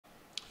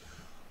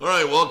All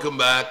right, welcome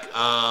back.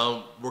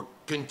 We're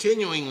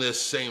continuing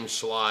this same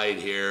slide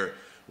here.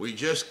 We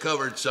just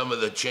covered some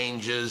of the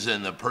changes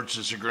in the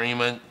purchase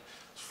agreement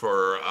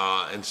for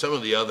and some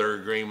of the other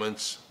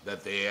agreements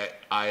that the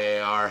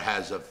IAR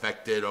has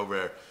affected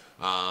over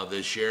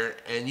this year,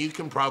 and you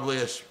can probably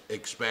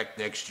expect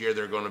next year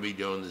they're going to be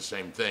doing the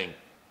same thing.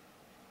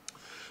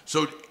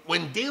 So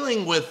when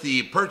dealing with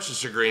the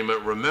purchase agreement,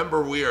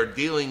 remember we are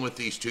dealing with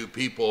these two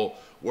people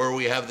where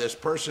we have this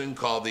person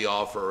called the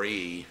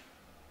offeree,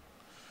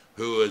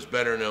 who is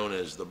better known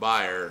as the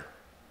buyer,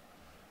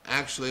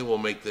 actually will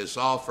make this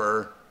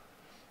offer.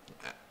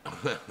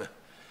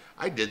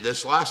 I did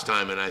this last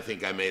time and I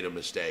think I made a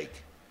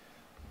mistake.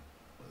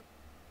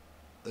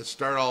 Let's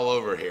start all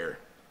over here.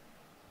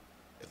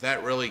 If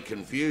that really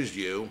confused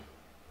you,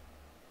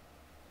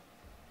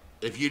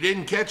 if you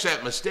didn't catch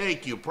that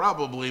mistake, you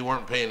probably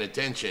weren't paying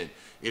attention.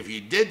 If you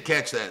did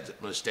catch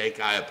that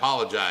mistake, I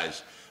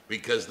apologize,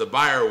 because the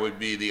buyer would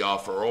be the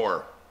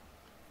offeror.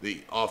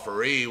 The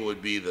offeree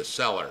would be the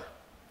seller.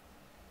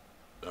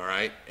 All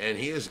right, and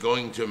he is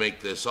going to make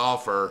this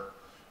offer,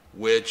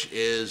 which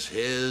is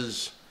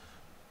his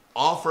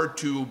offer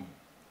to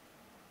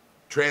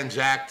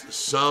transact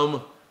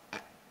some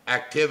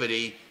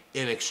activity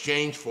in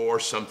exchange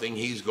for something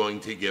he's going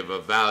to give a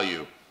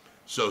value.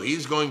 So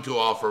he's going to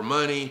offer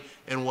money,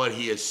 and what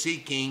he is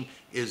seeking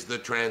is the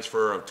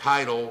transfer of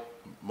title,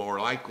 more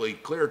likely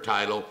clear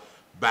title,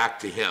 back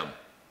to him.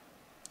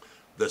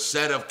 The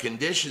set of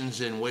conditions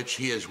in which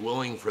he is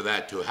willing for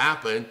that to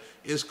happen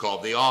is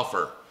called the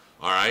offer.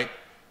 All right?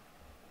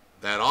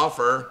 That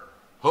offer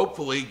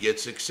hopefully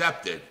gets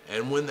accepted.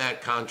 And when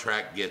that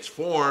contract gets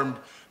formed,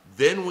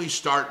 then we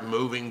start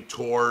moving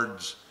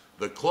towards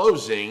the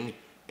closing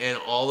and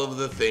all of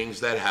the things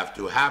that have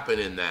to happen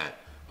in that.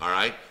 All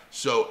right?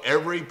 So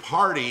every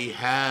party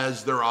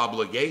has their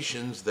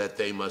obligations that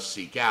they must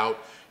seek out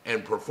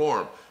and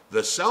perform.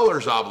 The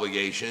seller's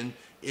obligation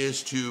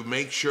is to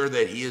make sure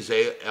that he is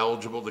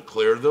eligible to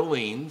clear the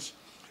liens.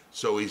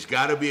 So he's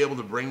got to be able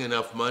to bring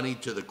enough money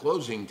to the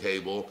closing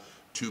table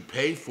to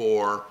pay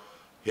for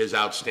his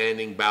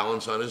outstanding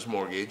balance on his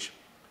mortgage,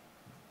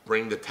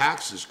 bring the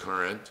taxes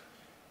current,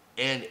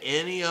 and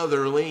any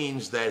other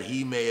liens that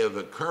he may have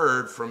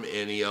occurred from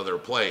any other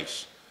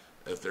place.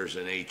 If there's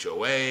an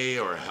HOA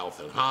or a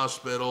health and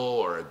hospital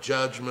or a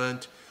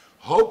judgment,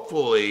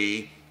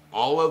 hopefully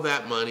all of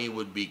that money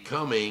would be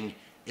coming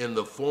in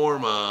the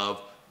form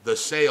of the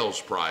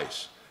sales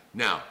price.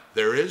 Now,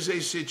 there is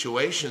a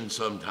situation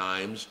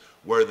sometimes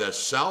where the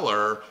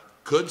seller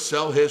could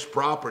sell his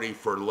property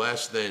for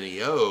less than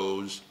he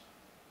owes,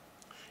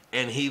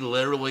 and he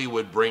literally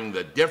would bring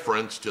the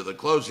difference to the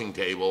closing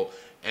table.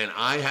 And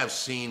I have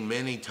seen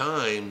many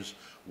times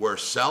where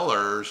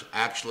sellers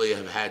actually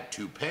have had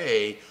to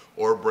pay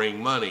or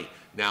bring money.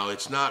 Now,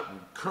 it's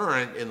not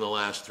current in the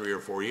last 3 or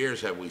 4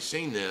 years have we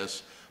seen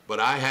this, but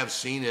I have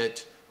seen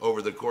it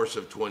over the course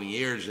of 20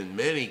 years in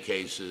many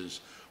cases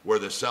where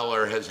the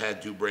seller has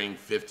had to bring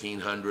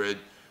 $1,500,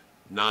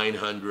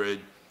 $900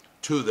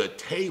 to the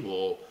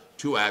table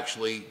to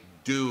actually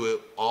do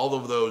all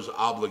of those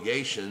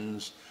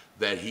obligations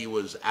that he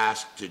was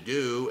asked to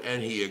do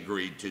and he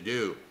agreed to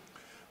do.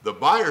 The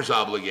buyer's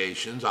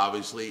obligations,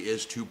 obviously,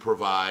 is to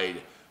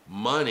provide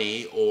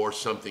money or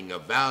something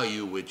of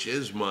value, which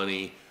is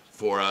money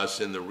for us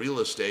in the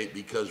real estate,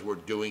 because we're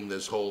doing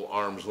this whole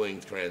arm's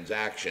length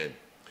transaction.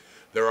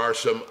 There are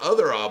some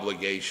other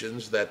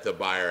obligations that the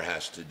buyer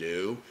has to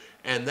do,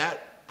 and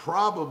that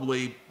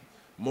probably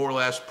more or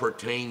less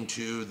pertain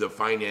to the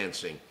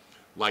financing,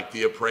 like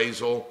the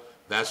appraisal.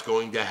 That's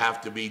going to have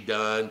to be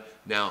done.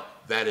 Now,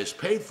 that is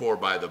paid for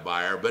by the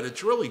buyer, but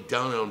it's really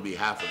done on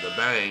behalf of the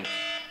bank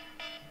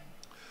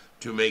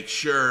to make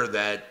sure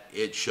that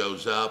it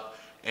shows up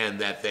and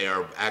that they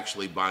are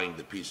actually buying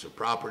the piece of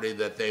property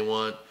that they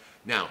want.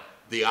 Now,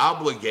 the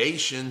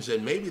obligations,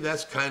 and maybe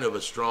that's kind of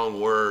a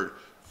strong word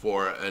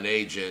for an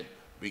agent,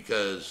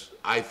 because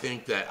I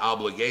think that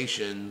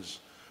obligations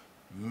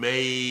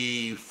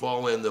may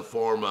fall in the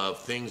form of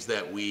things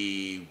that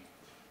we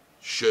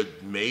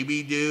should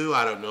maybe do.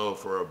 I don't know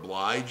if we're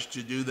obliged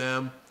to do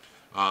them.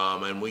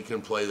 And we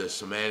can play the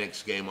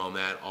semantics game on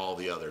that all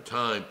the other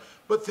time.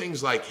 But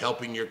things like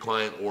helping your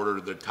client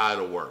order the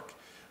title work.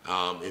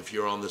 If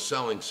you're on the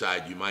selling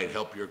side, you might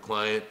help your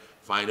client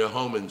find a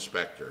home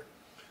inspector.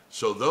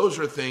 So those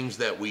are things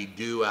that we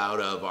do out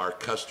of our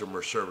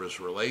customer service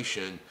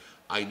relation.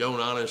 I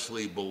don't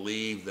honestly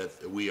believe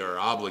that we are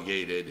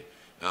obligated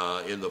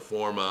in the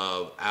form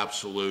of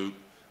absolute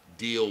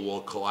deal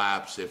will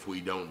collapse if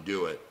we don't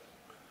do it.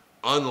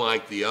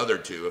 Unlike the other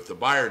two, if the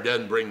buyer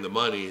doesn't bring the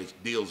money, his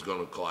deal's going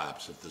to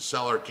collapse. If the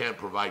seller can't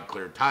provide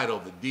clear title,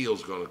 the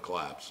deal's going to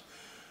collapse.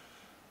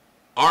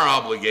 Our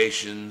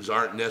obligations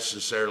aren't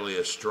necessarily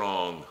as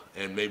strong,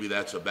 and maybe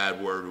that's a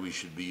bad word we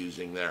should be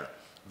using there.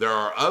 There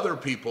are other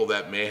people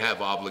that may have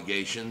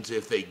obligations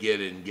if they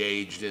get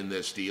engaged in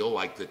this deal,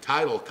 like the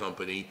title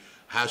company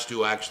has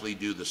to actually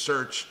do the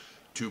search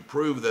to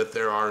prove that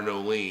there are no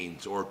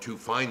liens or to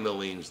find the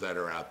liens that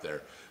are out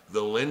there.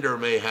 The lender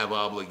may have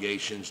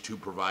obligations to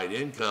provide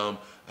income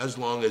as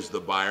long as the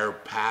buyer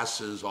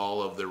passes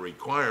all of the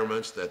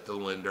requirements that the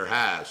lender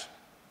has.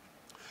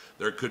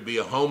 There could be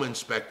a home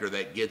inspector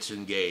that gets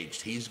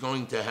engaged. He's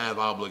going to have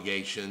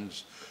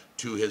obligations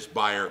to his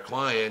buyer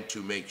client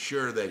to make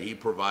sure that he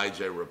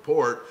provides a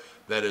report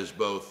that is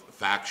both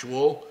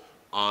factual,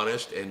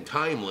 honest, and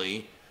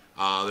timely.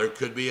 There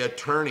could be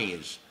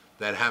attorneys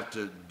that have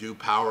to do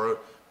power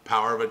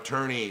of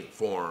attorney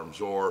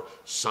forms or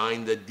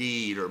sign the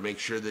deed or make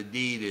sure the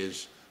deed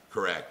is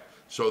correct.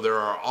 So there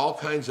are all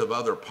kinds of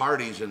other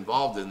parties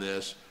involved in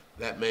this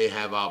that may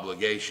have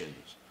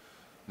obligations.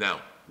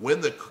 Now,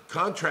 when the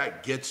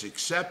contract gets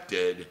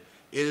accepted, it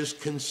is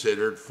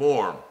considered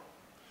form.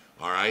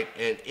 All right,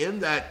 and in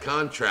that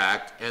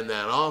contract and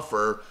that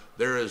offer,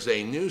 there is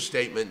a new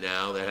statement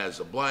now that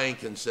has a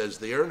blank and says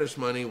the earnest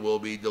money will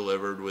be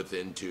delivered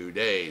within 2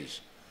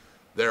 days.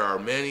 There are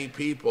many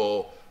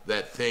people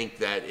that think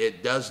that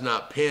it does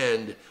not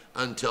pend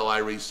until I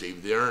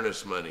receive the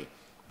earnest money.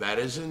 That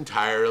is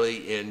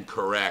entirely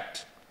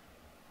incorrect.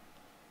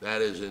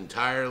 That is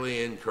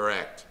entirely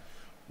incorrect.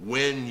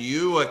 When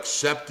you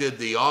accepted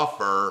the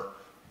offer,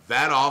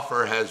 that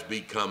offer has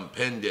become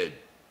pended.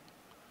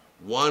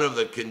 One of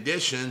the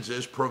conditions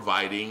is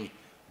providing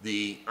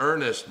the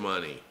earnest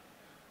money.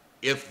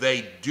 If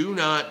they do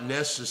not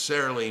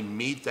necessarily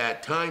meet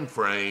that time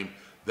frame,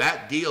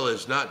 that deal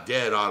is not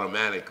dead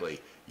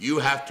automatically. You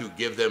have to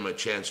give them a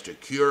chance to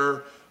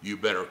cure. You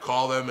better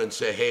call them and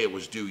say, hey, it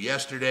was due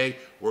yesterday.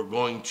 We're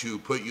going to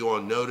put you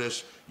on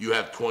notice. You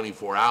have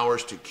 24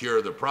 hours to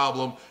cure the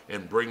problem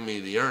and bring me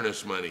the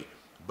earnest money.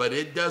 But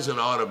it doesn't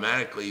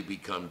automatically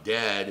become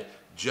dead,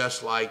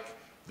 just like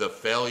the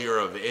failure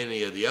of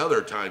any of the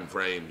other time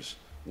frames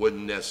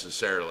wouldn't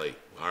necessarily,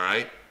 all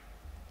right?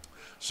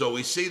 So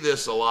we see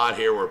this a lot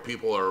here where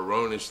people are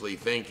erroneously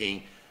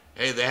thinking,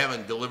 hey, they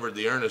haven't delivered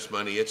the earnest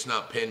money, it's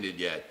not pended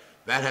yet.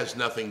 That has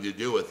nothing to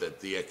do with it.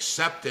 The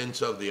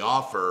acceptance of the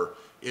offer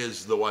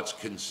is what's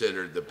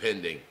considered the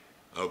pending,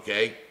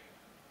 okay?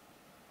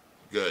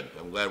 Good,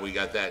 I'm glad we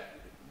got that.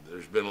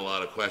 There's been a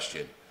lot of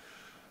question.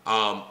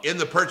 In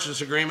the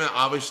purchase agreement,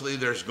 obviously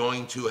there's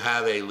going to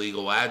have a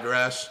legal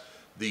address.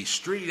 The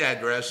street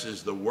address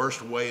is the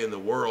worst way in the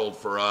world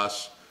for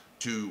us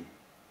to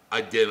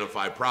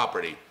identify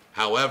property.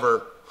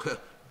 However,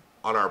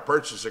 on our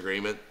purchase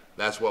agreement,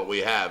 that's what we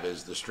have,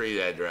 is the street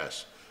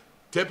address.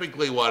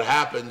 Typically what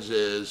happens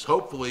is,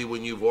 hopefully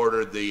when you've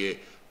ordered the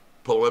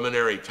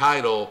preliminary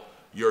title,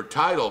 your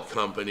title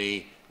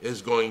company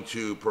is going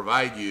to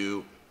provide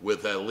you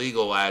with a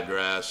legal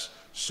address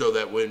so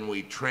that when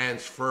we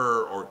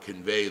transfer or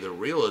convey the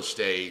real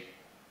estate,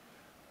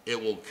 it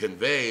will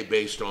convey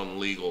based on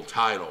legal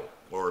title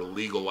or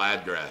legal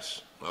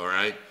address, all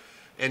right?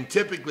 And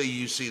typically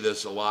you see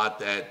this a lot,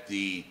 that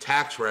the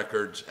tax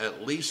records,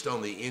 at least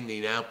on the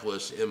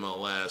Indianapolis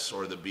MLS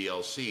or the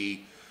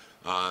BLC,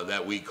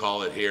 that we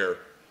call it here,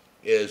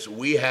 is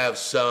we have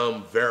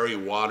some very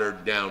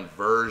watered down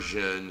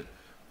version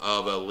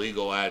of a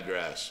legal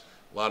address.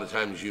 A lot of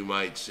times you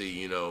might see,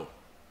 you know,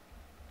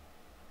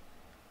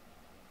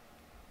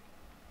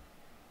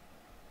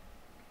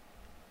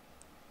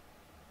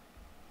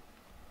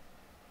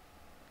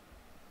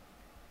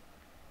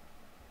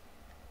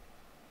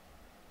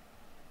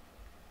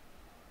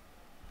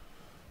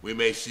 we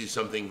may see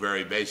something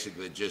very basic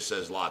that just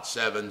says Lot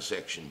 7,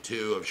 Section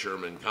 2 of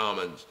Sherman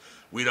Commons.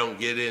 We don't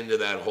get into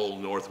that whole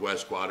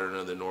northwest quadrant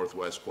or the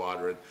northwest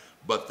quadrant,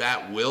 but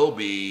that will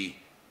be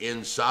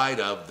inside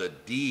of the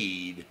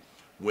deed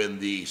when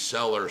the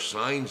seller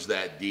signs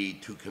that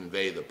deed to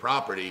convey the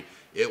property.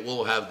 It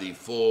will have the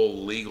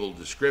full legal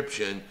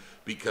description,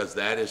 because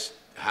that is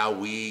how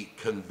we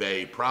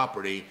convey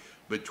property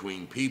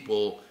between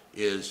people,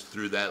 is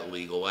through that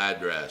legal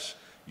address.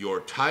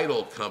 Your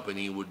title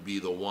company would be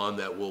the one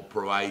that will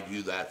provide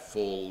you that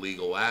full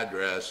legal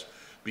address,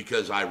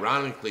 because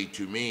ironically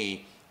to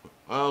me,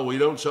 oh, we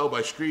don't sell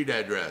by street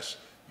address.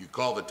 You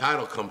call the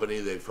title company,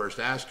 they first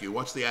ask you,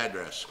 what's the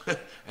address?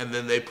 And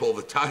then they pull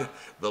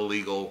the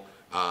legal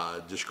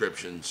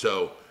description.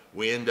 So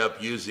we end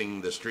up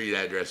using the street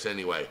address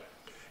anyway.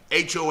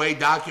 HOA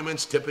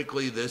documents,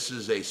 typically this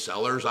is a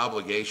seller's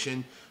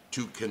obligation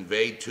to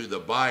convey to the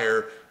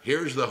buyer,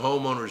 here's the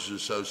homeowners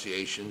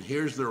association,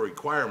 here's the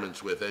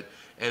requirements with it.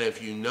 And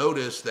if you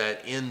notice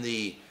that in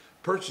the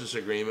purchase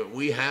agreement,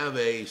 we have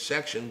a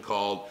section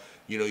called,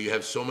 you know, you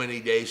have so many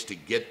days to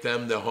get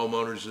them the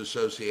homeowners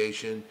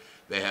association,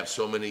 they have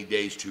so many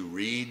days to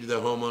read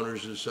the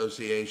homeowners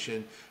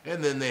association,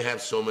 and then they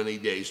have so many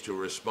days to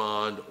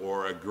respond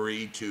or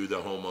agree to the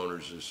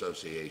homeowners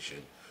association.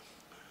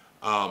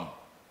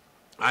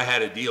 I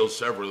had a deal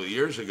several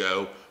years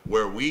ago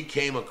where we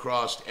came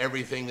across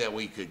everything that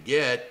we could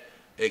get,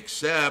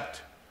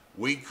 except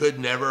we could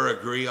never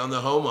agree on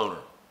the homeowner.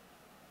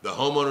 The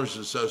homeowners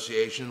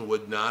association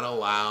would not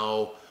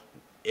allow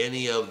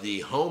any of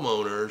the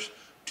homeowners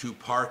to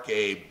park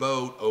a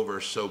boat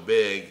over so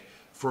big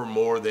for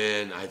more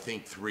than, I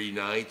think, 3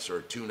 nights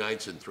or 2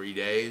 nights and 3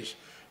 days.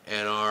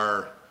 And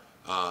our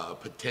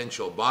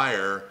potential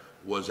buyer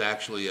was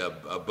actually a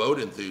boat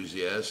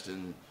enthusiast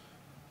and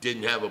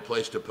didn't have a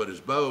place to put his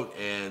boat,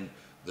 and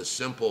the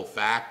simple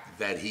fact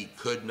that he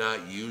could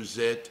not use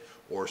it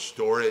or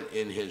store it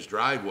in his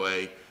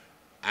driveway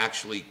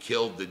actually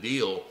killed the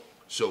deal.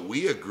 So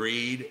we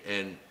agreed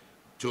and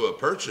to a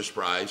purchase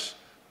price,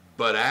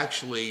 but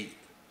actually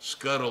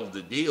scuttled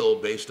the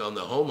deal based on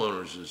the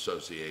homeowners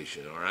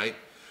association. All right.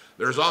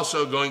 There's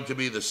also going to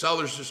be the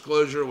seller's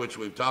disclosure, which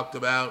we've talked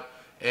about,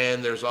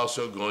 and there's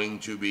also going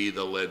to be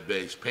the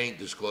lead-based paint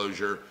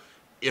disclosure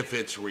if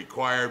it's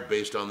required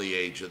based on the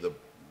age of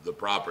the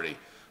property.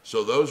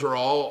 So those are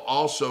all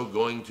also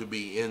going to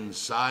be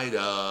inside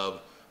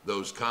of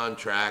those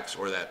contracts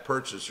or that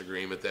purchase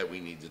agreement that we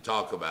need to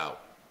talk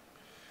about.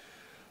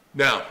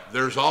 Now,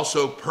 there's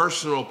also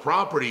personal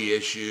property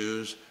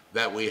issues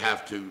that we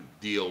have to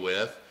deal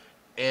with,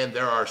 and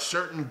there are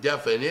certain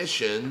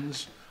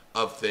definitions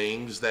of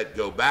things that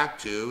go back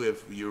to,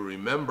 if you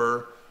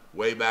remember,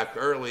 way back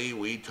early,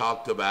 we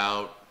talked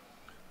about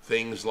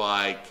things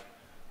like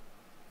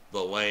the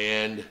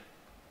land,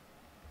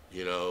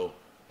 you know,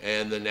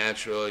 and the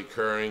naturally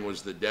occurring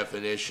was the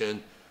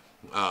definition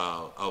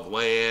of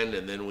land,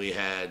 and then we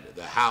had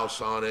the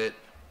house on it,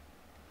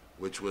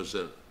 which was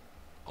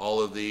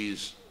all of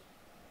these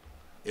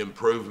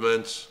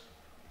improvements,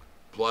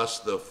 plus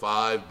the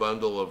 5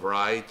 bundle of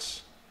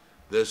rights.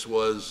 This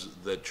was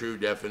the true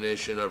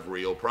definition of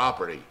real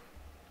property.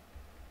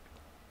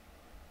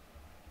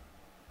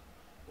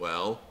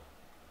 Well,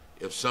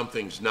 if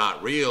something's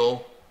not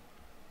real,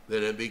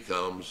 then it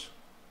becomes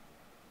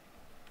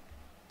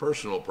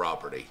personal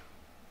property.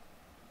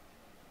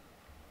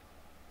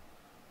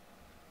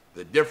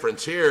 The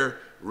difference here,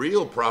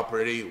 real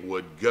property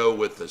would go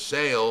with the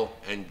sale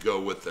and go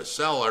with the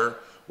seller,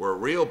 where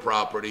real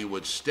property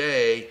would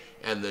stay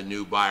and the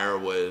new buyer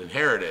would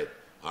inherit it.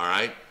 All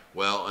right?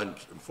 Well,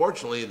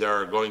 unfortunately, there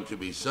are going to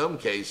be some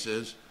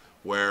cases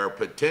where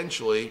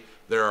potentially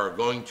there are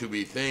going to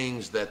be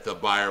things that the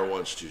buyer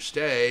wants to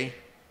stay.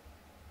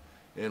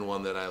 And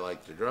one that I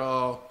like to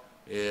draw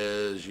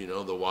is, you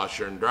know, the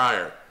washer and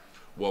dryer.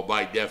 Well,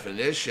 by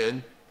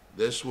definition,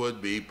 this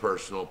would be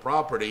personal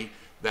property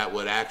that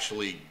would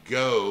actually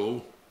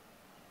go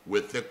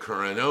with the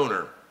current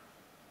owner.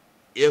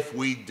 If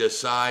we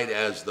decide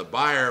as the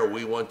buyer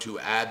we want to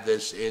add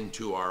this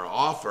into our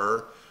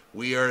offer,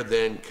 we are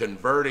then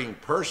converting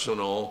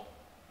personal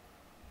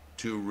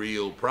to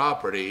real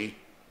property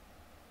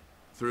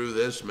through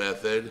this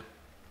method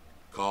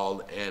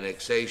called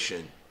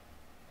annexation.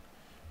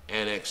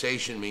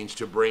 Annexation means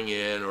to bring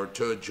in or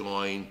to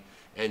join,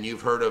 and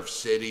you've heard of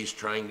cities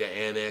trying to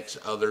annex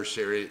other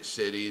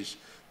cities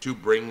to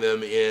bring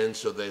them in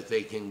so that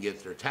they can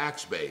get their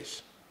tax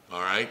base.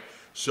 All right?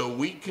 So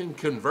we can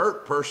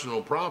convert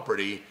personal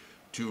property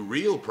to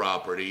real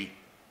property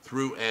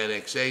through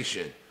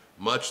annexation,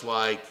 much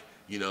like,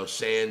 you know,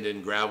 sand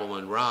and gravel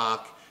and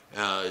rock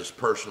is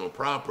personal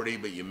property,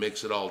 but you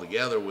mix it all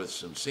together with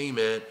some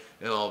cement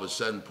and all of a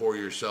sudden pour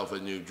yourself a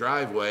new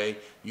driveway,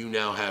 you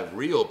now have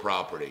real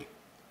property.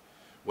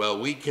 Well,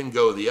 we can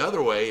go the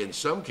other way. In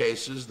some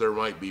cases, there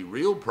might be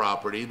real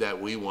property that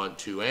we want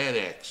to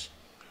annex.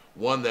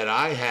 One that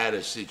I had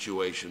a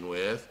situation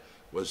with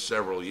was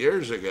several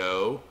years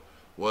ago,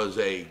 was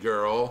a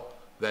girl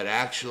that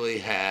actually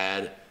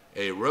had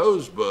a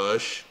rose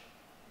bush.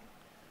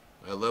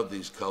 I love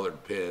these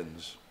colored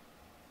pins.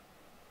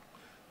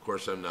 Of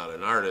course, I'm not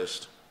an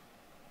artist.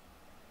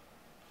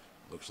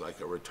 Looks like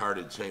a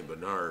retarded St.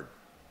 Bernard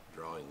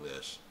drawing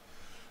this.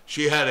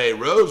 She had a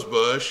rose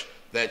bush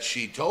that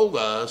she told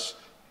us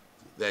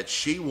that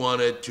she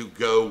wanted to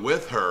go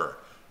with her.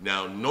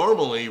 Now,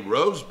 normally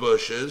rose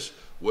bushes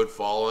would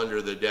fall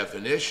under the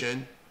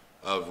definition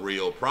of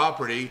real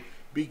property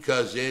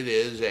because it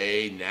is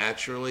a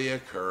naturally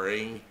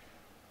occurring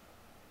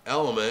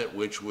element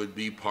which would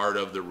be part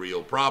of the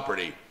real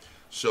property.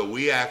 So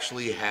we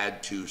actually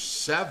had to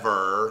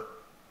sever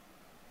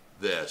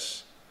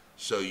this.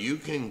 So you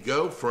can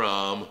go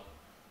from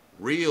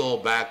real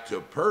back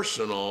to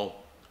personal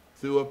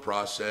through a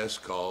process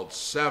called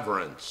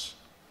severance.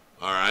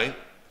 All right?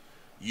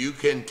 You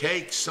can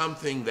take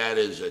something that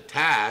is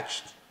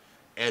attached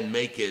and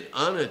make it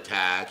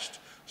unattached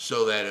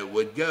so that it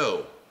would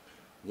go.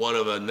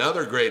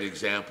 Another great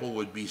example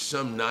would be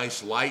some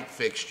nice light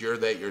fixture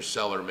that your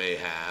seller may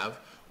have,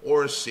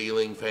 or a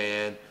ceiling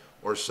fan,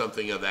 or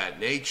something of that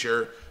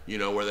nature, you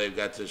know, where they've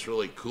got this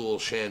really cool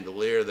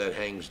chandelier that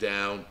hangs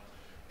down,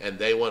 and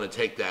they want to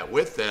take that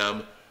with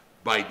them.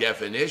 By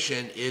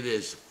definition, it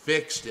is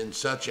fixed in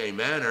such a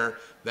manner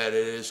that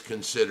it is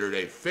considered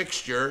a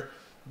fixture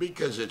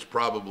because it's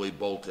probably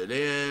bolted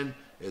in,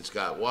 it's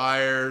got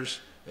wires,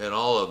 and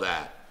all of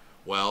that.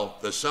 Well,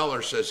 the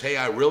seller says, hey,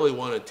 I really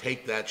want to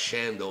take that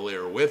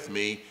chandelier with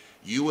me.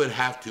 You would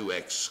have to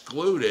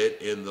exclude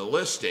it in the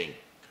listing.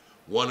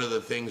 One of the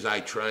things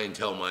I try and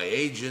tell my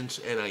agents,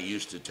 and I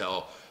used to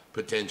tell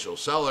potential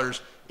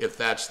sellers, if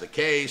that's the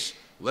case,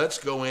 let's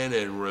go in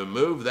and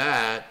remove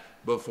that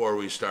before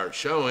we start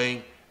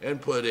showing and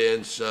put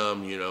in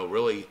some, you know,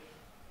 really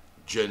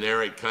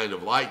generic kind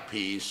of light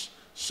piece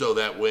so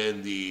that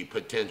when the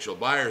potential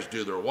buyers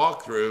do their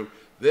walkthrough,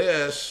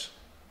 this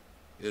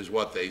is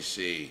what they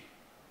see,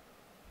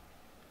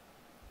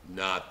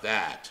 not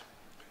that.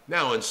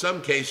 Now, in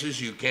some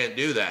cases, you can't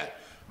do that.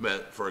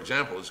 For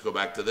example, let's go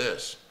back to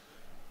this.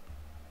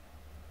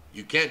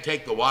 You can't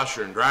take the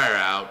washer and dryer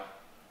out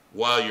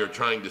while you're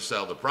trying to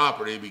sell the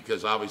property,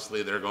 because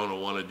obviously they're going to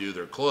want to do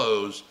their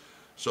close.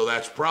 So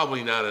that's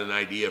probably not an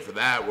idea for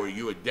that, where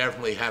you would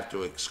definitely have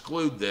to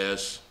exclude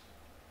this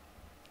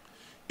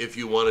if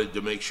you wanted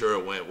to make sure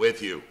it went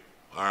with you.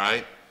 All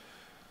right?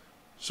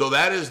 So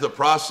that is the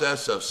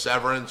process of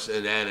severance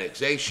and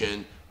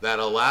annexation that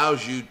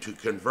allows you to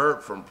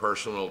convert from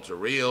personal to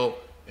real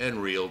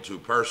and real to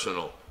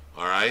personal.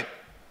 All right?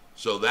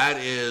 So that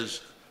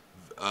is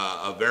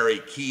a very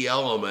key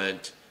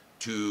element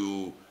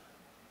to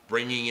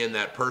bringing in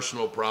that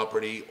personal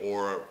property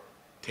or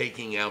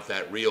taking out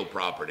that real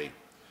property.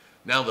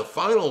 Now, the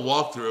final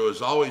walkthrough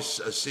is always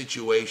a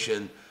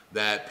situation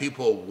that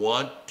people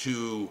want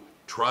to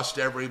trust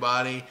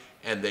everybody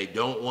and they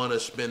don't want to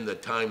spend the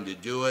time to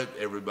do it.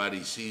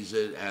 Everybody sees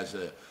it as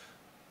an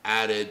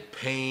added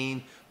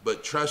pain,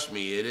 but trust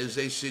me, it is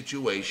a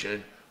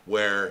situation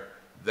where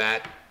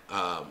that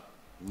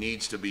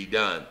needs to be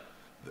done.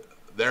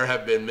 There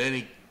have been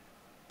many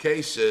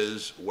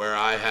cases where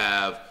I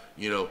have,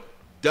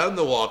 done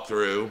the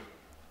walkthrough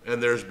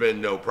and there's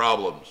been no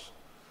problems.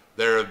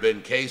 There have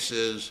been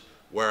cases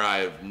where I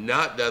have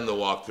not done the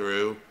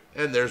walkthrough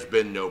and there's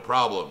been no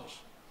problems.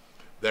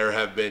 There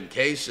have been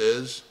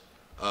cases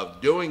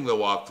of doing the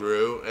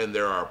walkthrough and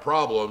there are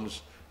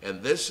problems,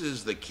 and this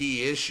is the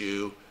key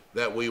issue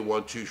that we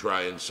want to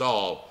try and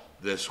solve.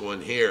 This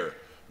one here,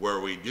 where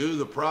we do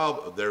the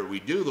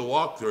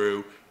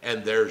walkthrough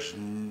and there's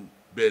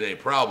been a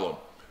problem.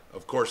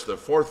 Of course, the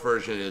fourth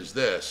version is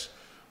this: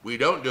 we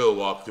don't do a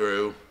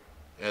walkthrough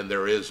and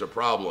there is a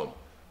problem.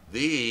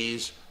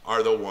 These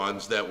are the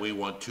ones that we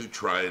want to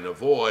try and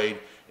avoid,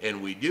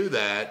 and we do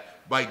that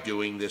by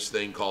doing this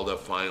thing called a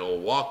final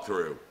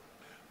walkthrough.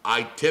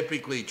 I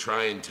typically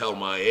try and tell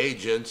my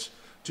agents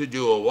to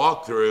do a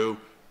walkthrough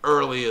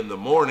early in the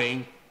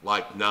morning,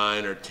 like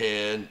 9 or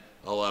 10,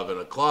 11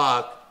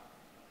 o'clock,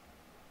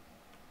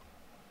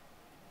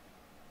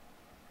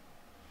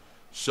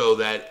 so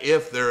that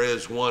if there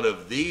is one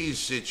of these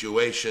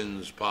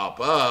situations pop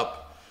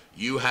up,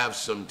 you have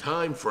some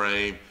time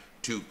frame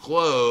to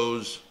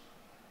close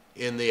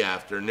in the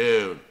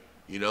afternoon.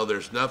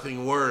 There's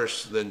nothing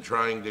worse than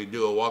trying to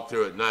do a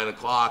walkthrough at 9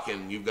 o'clock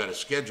and you've got a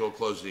schedule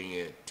closing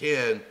at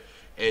 10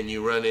 and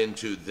you run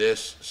into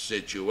this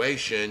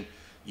situation.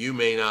 You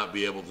may not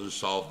be able to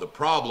solve the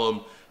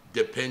problem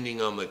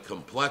depending on the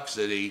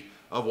complexity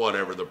of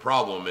whatever the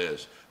problem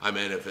is. I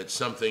mean, if it's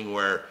something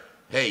where,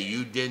 hey,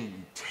 you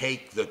didn't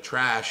take the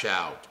trash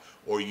out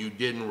or you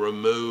didn't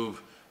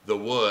remove the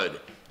wood.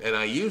 And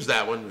I use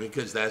that one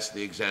because that's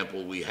the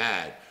example we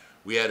had.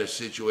 We had a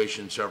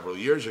situation several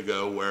years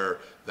ago where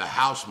the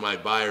house my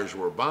buyers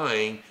were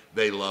buying,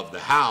 they loved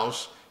the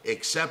house,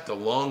 except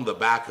along the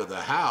back of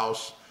the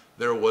house,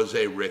 there was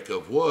a rick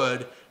of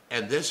wood,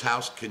 and this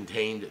house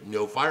contained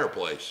no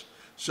fireplace.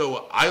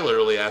 So I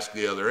literally asked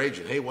the other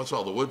agent, hey, what's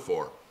all the wood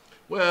for?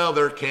 Well,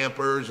 they're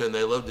campers and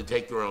they love to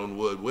take their own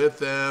wood with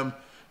them.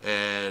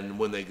 And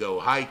when they go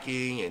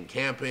hiking and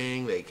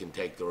camping, they can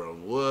take their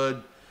own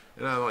wood.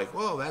 And I'm like,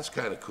 well, that's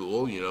kind of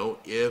cool,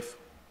 if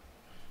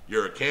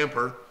you're a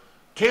camper.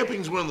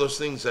 Camping's one of those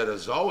things that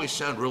has always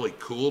sounded really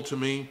cool to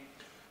me,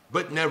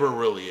 but never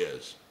really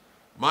is.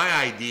 My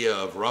idea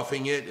of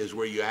roughing it is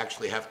where you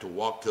actually have to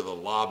walk to the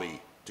lobby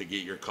to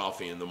get your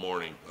coffee in the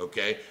morning,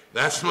 okay?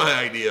 That's my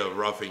idea of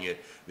roughing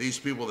it. These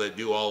people that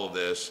do all of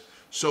this.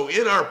 So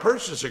in our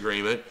purchase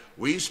agreement,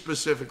 we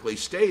specifically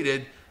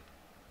stated,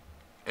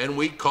 and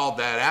we called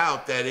that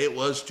out, that it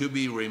was to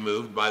be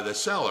removed by the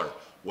seller.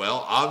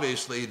 Well,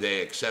 obviously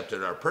they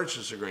accepted our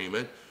purchase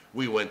agreement.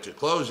 We went to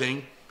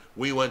closing.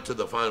 We went to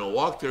the final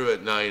walkthrough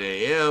at 9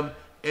 a.m.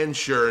 and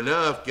sure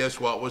enough, guess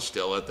what was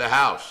still at the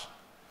house?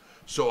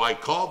 So I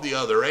called the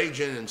other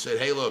agent and said,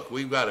 hey, look,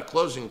 we've got a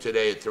closing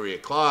today at 3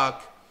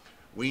 o'clock.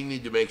 We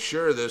need to make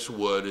sure this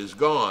wood is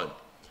gone.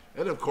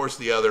 And of course,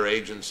 the other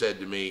agent said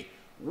to me,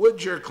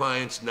 would your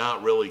clients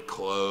not really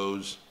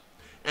close?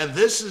 And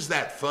this is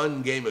that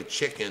fun game of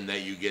chicken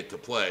that you get to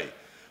play,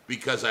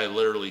 because I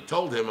literally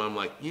told him, I'm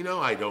like,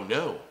 I don't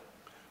know,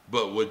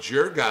 but would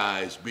your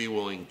guys be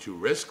willing to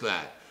risk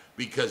that?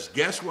 Because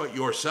guess what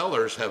your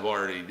sellers have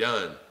already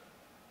done?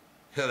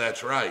 Yeah,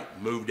 that's right,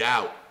 moved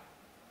out.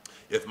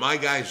 If my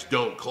guys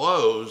don't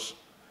close,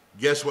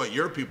 guess what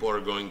your people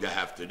are going to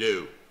have to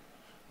do?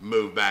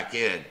 Move back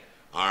in,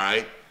 all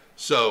right?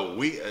 So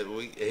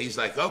he's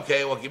like,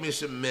 okay, well, give me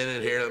some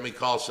minute here. Let me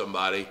call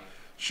somebody.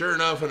 Sure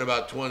enough, in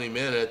about 20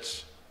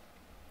 minutes,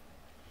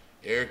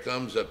 here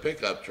comes a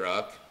pickup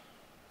truck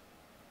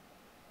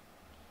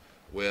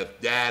with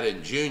Dad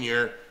and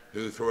Junior,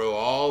 who throw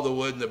all the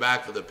wood in the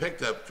back of the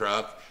pickup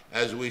truck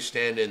as we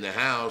stand in the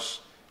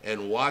house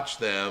and watch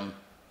them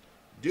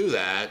do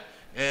that.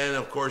 And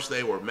of course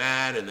they were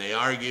mad and they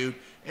argued.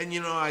 And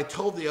you know, I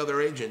told the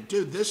other agent,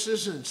 dude, this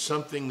isn't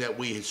something that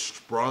we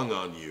sprung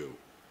on you.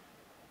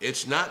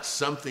 It's not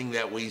something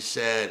that we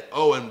said,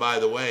 oh, and by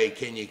the way,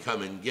 can you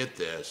come and get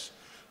this?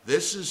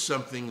 This is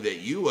something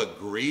that you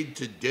agreed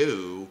to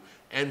do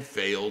and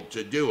failed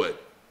to do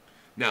it.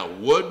 Now,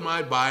 would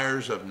my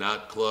buyers have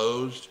not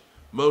closed?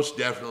 Most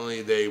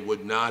definitely they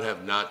would not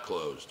have not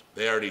closed.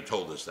 They already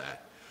told us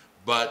that.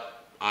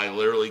 But I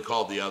literally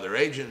called the other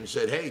agent and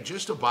said, hey,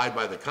 just abide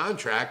by the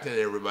contract and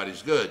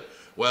everybody's good.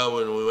 Well,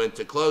 when we went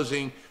to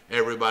closing,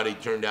 everybody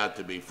turned out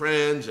to be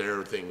friends and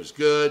everything was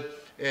good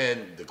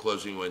and the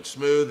closing went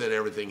smooth and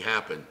everything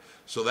happened.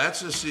 So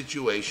that's a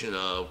situation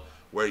of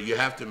where you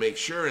have to make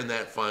sure in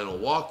that final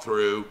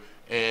walkthrough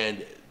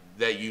and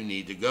that you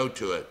need to go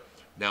to it.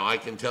 Now, I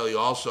can tell you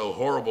also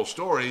horrible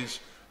stories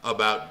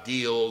about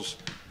deals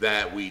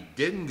that we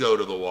didn't go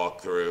to the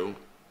walkthrough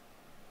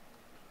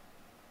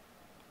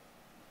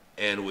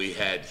and we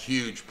had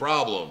huge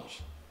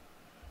problems.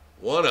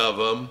 One of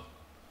them,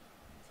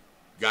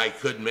 guy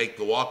couldn't make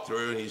the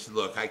walkthrough and he said,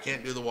 look, I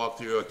can't do the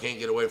walkthrough, I can't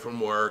get away from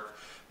work,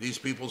 these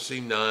people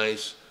seem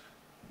nice,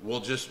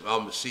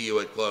 I'll see you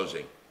at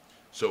closing.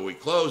 So we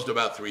closed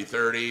about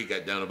 3:30,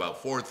 got done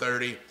about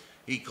 4:30.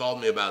 He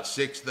called me about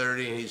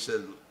 6:30 and he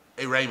said,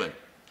 hey Raymond,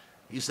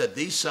 he said,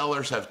 these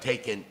sellers have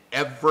taken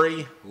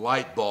every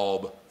light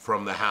bulb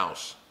from the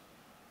house.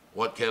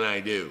 What can I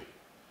do?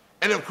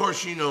 And of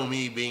course, you know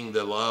me being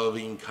the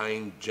loving,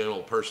 kind,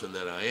 gentle person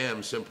that I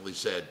am, simply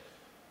said,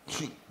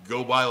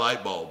 go buy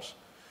light bulbs.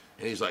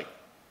 And he's like,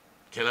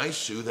 can I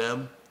sue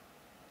them?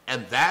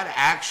 And that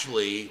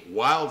actually,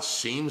 while it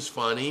seems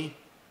funny,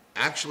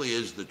 actually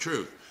is the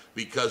truth.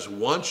 Because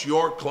once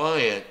your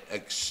client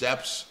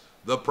accepts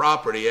the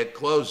property at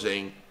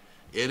closing,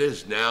 it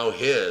is now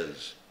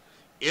his.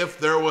 If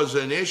there was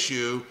an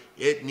issue,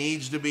 it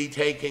needs to be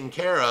taken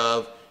care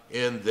of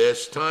in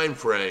this time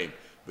frame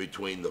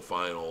between the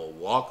final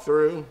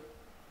walkthrough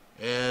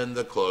and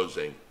the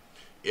closing.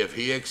 If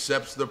he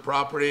accepts the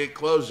property at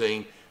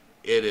closing,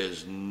 it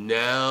is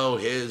now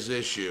his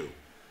issue.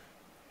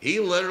 He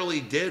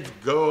literally did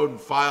go and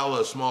file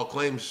a small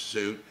claims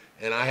suit,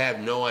 and I have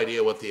no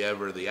idea what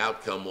the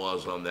outcome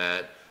was on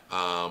that.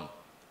 But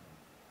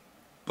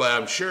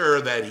I'm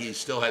sure that he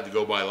still had to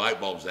go buy light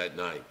bulbs that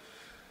night.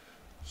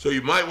 So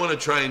you might want to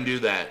try and do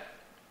that.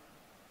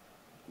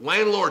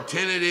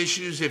 Landlord-tenant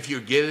issues, if you're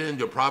getting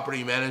into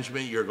property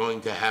management, you're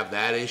going to have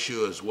that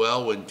issue as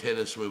well when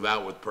tenants move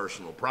out with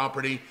personal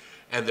property.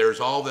 And there's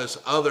all this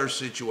other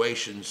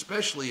situation,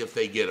 especially if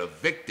they get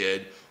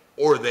evicted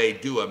or they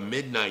do a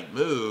midnight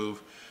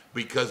move,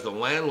 because the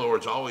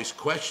landlord's always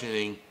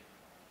questioning,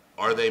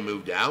 are they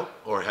moved out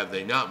or have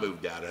they not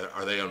moved out?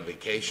 Are they on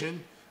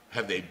vacation?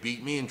 Have they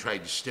beat me and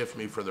tried to stiff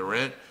me for the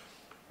rent?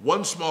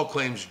 One small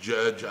claims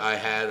judge I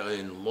had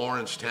in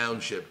Lawrence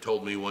Township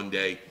told me one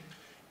day,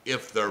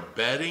 if their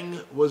bedding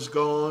was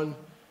gone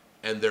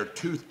and their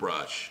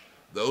toothbrush,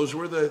 those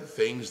were the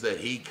things that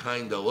he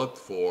kind of looked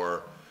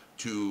for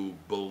to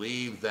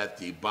believe that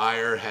the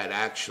buyer had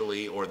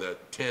actually, or the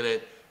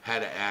tenant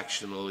had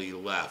actually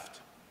left.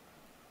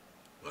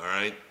 All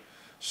right?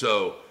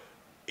 So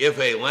if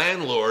a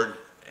landlord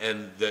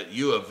and that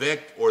you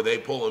evict or they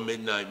pull a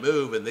midnight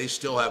move and they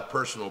still have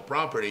personal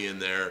property in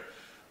there,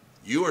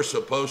 you are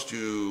supposed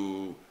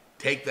to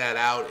take that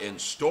out and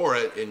store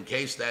it in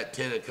case that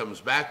tenant comes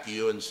back to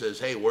you and says,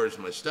 hey, where's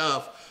my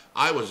stuff?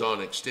 I was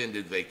on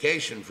extended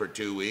vacation for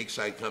 2 weeks.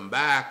 I come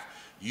back.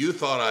 You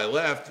thought I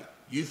left.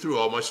 You threw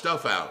all my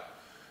stuff out.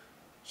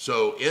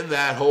 So in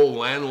that whole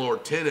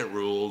landlord-tenant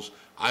rules,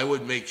 I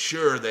would make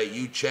sure that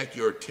you check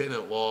your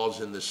tenant laws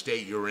in the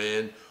state you're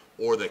in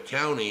or the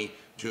county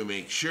to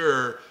make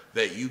sure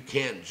that you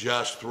can't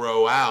just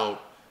throw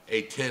out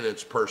a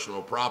tenant's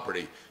personal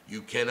property.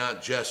 You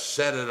cannot just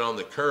set it on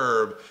the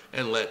curb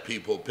and let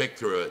people pick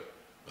through it,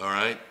 all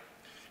right?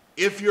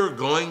 If you're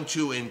going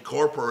to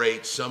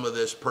incorporate some of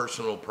this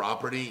personal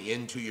property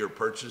into your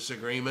purchase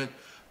agreement,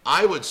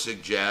 I would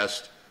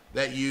suggest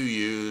that you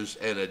use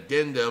an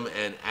addendum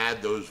and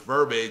add those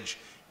verbiage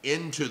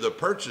into the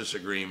purchase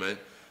agreement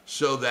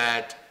so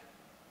that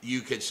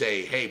you could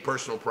say, hey,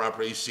 personal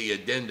property, see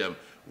addendum.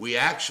 We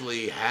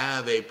actually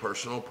have a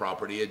personal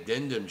property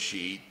addendum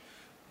sheet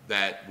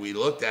that we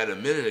looked at a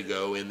minute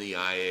ago in the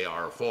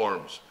IAR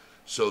forms.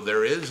 So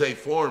there is a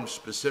form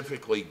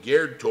specifically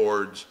geared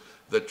towards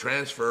the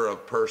transfer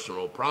of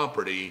personal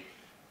property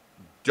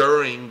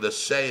during the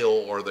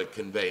sale or the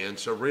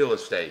conveyance of real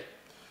estate,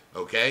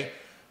 okay?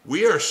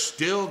 We are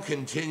still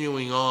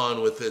continuing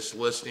on with this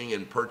listing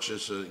and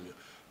purchase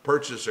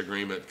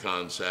agreement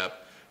concept,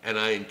 and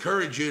I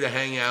encourage you to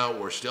hang out.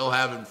 We're still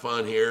having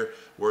fun here.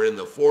 We're in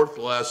the 4th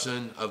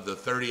lesson of the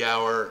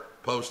 30-hour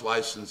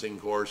post-licensing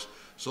course.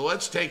 So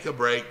let's take a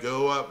break,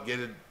 go up, get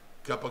a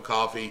cup of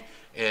coffee,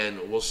 and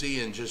we'll see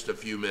you in just a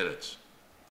few minutes.